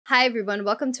Hi everyone,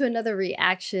 welcome to another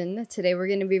reaction. Today we're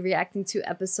going to be reacting to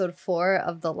episode 4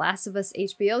 of the Last of Us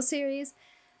HBO series.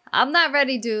 I'm not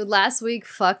ready, dude. Last week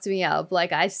fucked me up.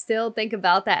 Like, I still think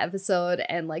about that episode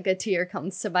and like a tear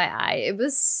comes to my eye. It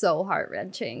was so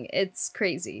heart-wrenching. It's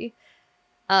crazy.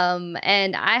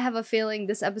 And I have a feeling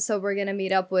this episode we're going to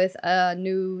meet up with a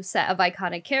new set of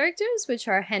iconic characters, which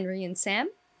are Henry and Sam.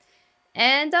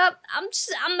 And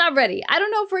I'm not ready. I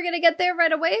don't know if we're going to get there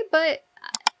right away, but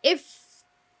if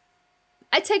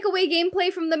I take away gameplay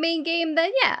from the main game,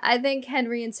 then yeah, I think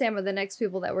Henry and Sam are the next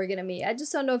people that we're gonna meet. I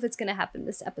just don't know if it's gonna happen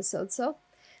this episode, so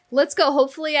let's go.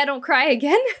 Hopefully I don't cry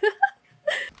again.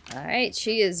 Alright,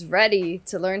 she is ready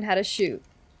to learn how to shoot.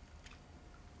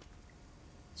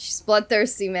 She's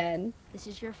bloodthirsty, man. This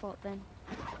is your fault, then.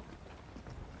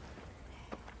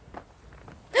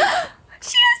 She has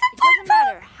the It doesn't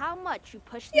matter how much you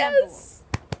push the envelope,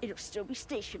 it'll still be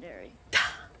stationary.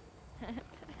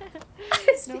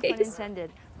 No pun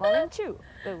intended. Volume 2,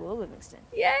 The Will Livingston.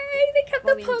 Yay, they kept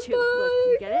the pump. Look,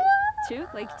 you get it? 2,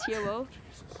 like T-O-O.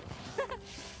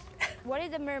 What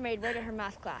did the mermaid write in her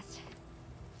math class?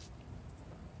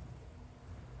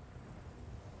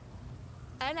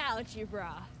 An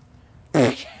algebra.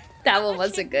 That one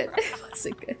wasn't good. It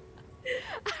wasn't good.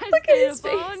 Look at his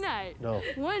face. All night, no.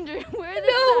 wondering where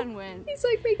the sun went. He's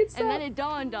like, make it stop. And then it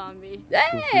dawned on me.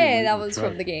 Hey, that was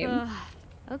from the game.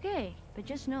 Okay, but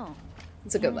just know.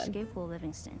 It's a good one. Escape Will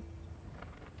Livingston.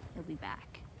 He'll be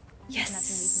back.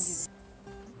 Yes.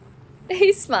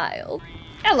 He smiled.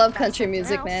 I love country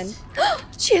music, man.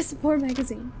 She has a porn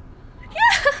magazine.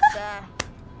 Yeah.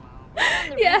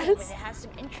 Yes. It has some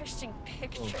interesting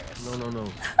pictures. Oh, no.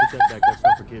 Put that back. That's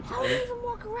not for kids. I don't even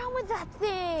walk around with that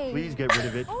thing. Please get rid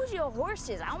of it. Hold your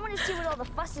horses. I want to see what all the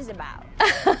fuss is about.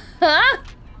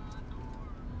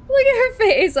 Look at her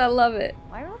face. I love it.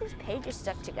 Why are all these pages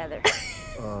stuck together?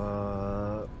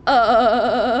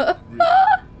 I'm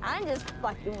just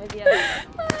fucking with you.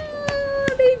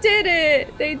 They did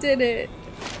it. They did it.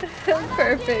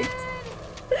 Perfect.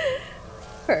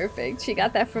 Perfect. She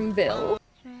got that from Bill.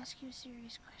 Can I ask you a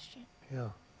serious question?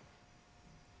 Yeah.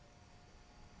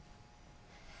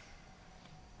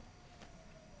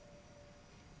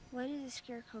 Why did the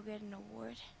Scarecrow get an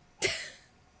award?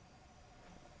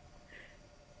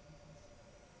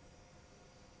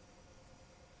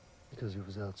 Because he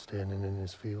was outstanding in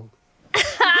his field. Dick.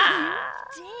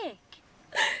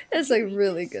 That's a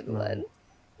really good one.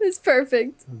 It's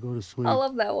perfect. I'll go to sleep. I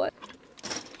love that one.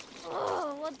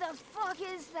 Oh, what the fuck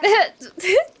is that?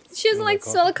 She doesn't like the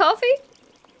smell of coffee?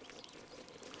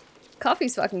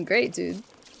 Coffee's fucking great, dude.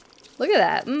 Look at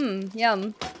that. Mmm,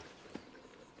 yum.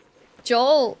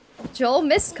 Joel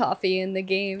missed coffee in the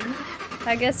game.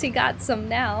 I guess he got some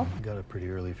now. You got it pretty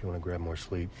early if you want to grab more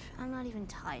sleep. I'm not even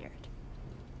tired.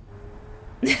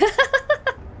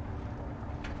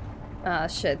 Oh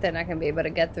shit, they're not gonna be able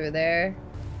to get through there.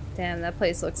 Damn, that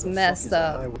place looks messed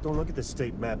up. Well, don't look at the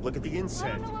state map, look at the I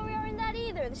inset. don't know where we are in that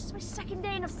either. This is my second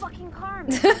day in a fucking car.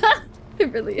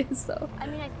 It really is though. I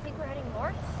mean, I think we're heading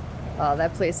north. Oh,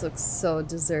 that place looks so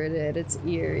deserted. It's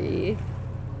eerie.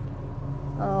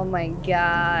 Oh my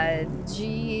god.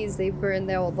 Jeez, they burned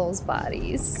all those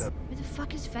bodies. Where the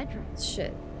fuck is Fedra?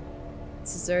 Shit.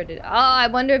 It's deserted. Oh, I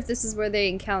wonder if this is where they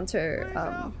encounter,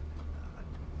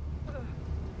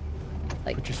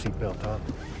 like, put your seatbelt on.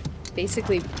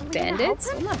 basically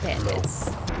bandits? Well, not bandits.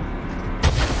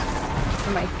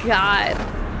 Oh my god.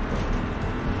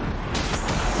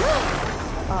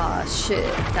 Aw,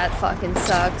 shit. That fucking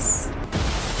sucks.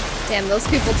 Damn, those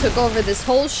people took over this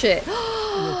whole shit. You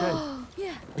okay?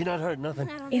 Yeah. You're not hurt, nothing.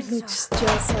 It looks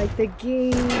just like the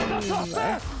game.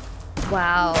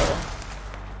 Wow.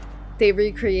 They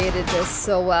recreated this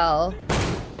so well.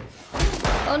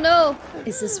 Oh no!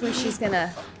 Is this where she's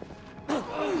gonna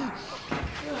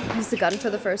use the gun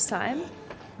for the first time?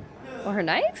 Or her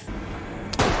knife?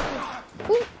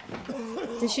 Ooh.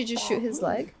 Did she just shoot his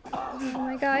leg? Oh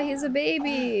my god, he's a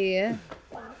baby.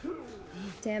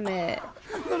 Damn it.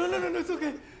 No, it's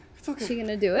okay. It's okay. Is she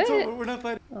gonna do it? It's over. We're not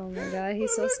fighting. Oh my god,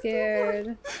 he's so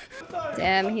scared.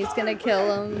 Damn, he's gonna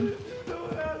kill him.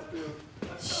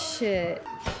 Shit.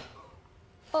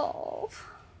 Oh.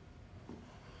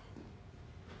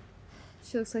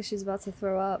 She looks like she's about to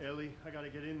throw up. Ellie, I gotta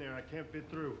get in there. I can't fit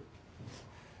through.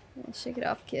 Yeah, shake it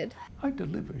off, kid. I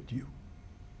delivered you.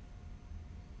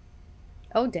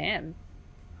 Oh, damn.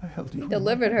 I held you. He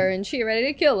delivered her and she ready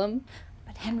to kill him.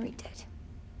 But Henry did.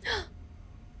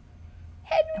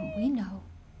 Henry! And we know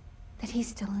that he's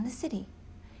still in the city.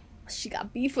 She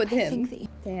got beef with I him. think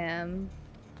that Damn.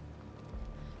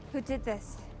 Who did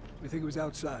this? We think it was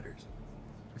outsiders.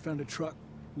 We found a truck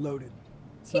loaded.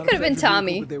 It's He not a could have been factory vehicle,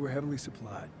 Tommy. but they were heavily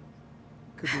supplied.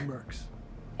 Could be Mercs.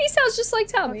 He sounds just like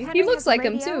Tommy. Well, He Henry looks has a like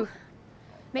him radio. too.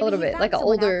 Maybe A little he bit, found like an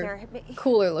someone out older, there.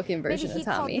 cooler looking Maybe version he of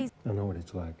called Tommy. these- I know what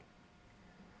it's like.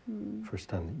 First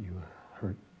time that you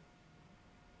hurt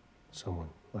someone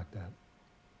like that.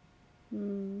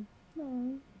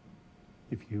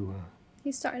 If you,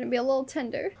 He's starting to be a little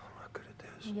tender. I'm not good at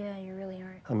this. Yeah, you really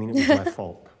aren't. I mean, it was my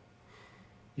fault.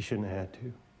 You shouldn't have had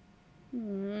to.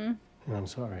 And I'm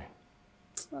sorry.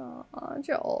 Aw,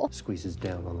 Joel. Squeezes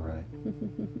down on the right.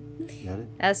 You got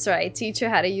it? That's right. Teach her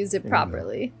how to use it There you go.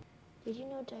 properly. Did you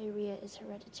know diarrhea is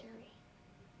hereditary?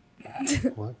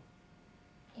 What?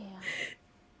 Yeah.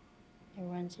 It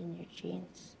runs in your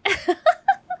genes.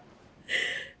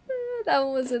 That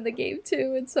one was in the game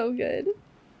too. It's so good.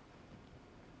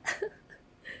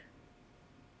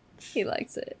 He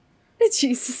likes it.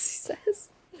 Jesus, he says.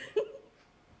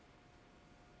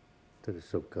 That is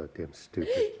so goddamn stupid.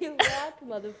 You laughed, I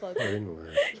motherfucker. didn't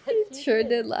laugh. He sure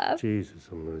did laugh. Jesus,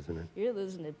 I'm losing it. You're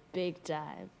losing it big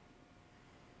time.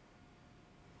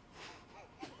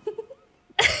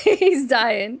 He's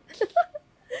dying.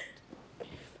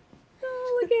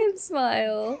 Oh, look at him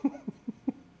smile.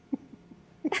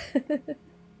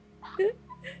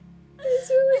 It's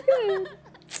really good.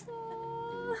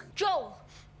 Aw. Joel!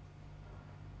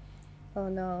 Oh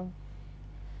no.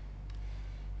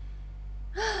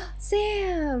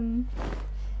 Sam!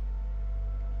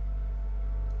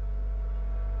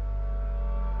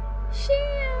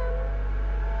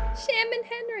 Sham and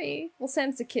Henry. Well,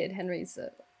 Sam's the kid. Henry's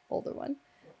the older one.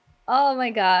 Oh my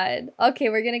god. Okay,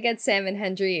 we're gonna get Sam and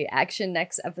Henry action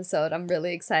next episode. I'm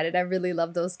really excited. I really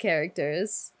love those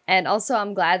characters. And also,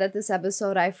 I'm glad that this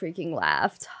episode I freaking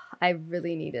laughed. I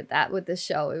really needed that with the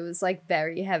show. It was like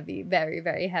very heavy, very,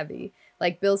 very heavy.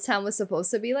 Like Billstown was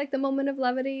supposed to be like the moment of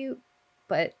levity,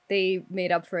 but they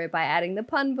made up for it by adding the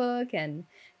pun book and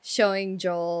showing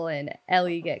Joel and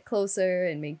Ellie get closer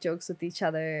and make jokes with each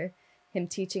other. Him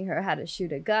teaching her how to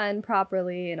shoot a gun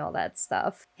properly and all that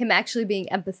stuff. Him actually being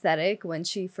empathetic when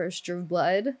she first drew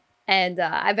blood. And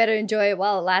I better enjoy it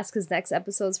while it lasts because next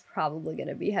episode's probably going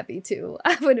to be heavy too.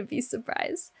 I wouldn't be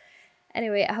surprised.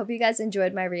 Anyway, I hope you guys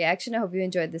enjoyed my reaction. I hope you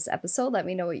enjoyed this episode. Let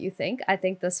me know what you think. I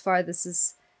think thus far this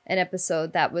is an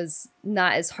episode that was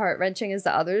not as heart-wrenching as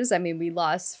the others. I mean, we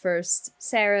lost first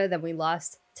Sarah, then we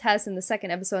lost Tess in the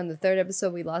second episode. In the third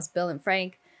episode, we lost Bill and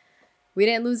Frank. We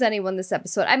didn't lose anyone this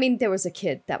episode. I mean, there was a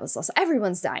kid that was lost.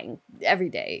 Everyone's dying every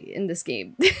day in this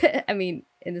game. I mean,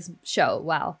 in this show.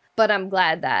 Wow. But I'm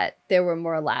glad that there were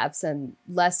more laughs and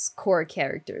less core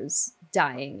characters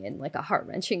dying in like a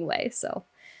heart-wrenching way. So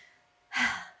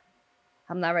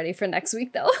I'm not ready for next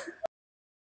week though.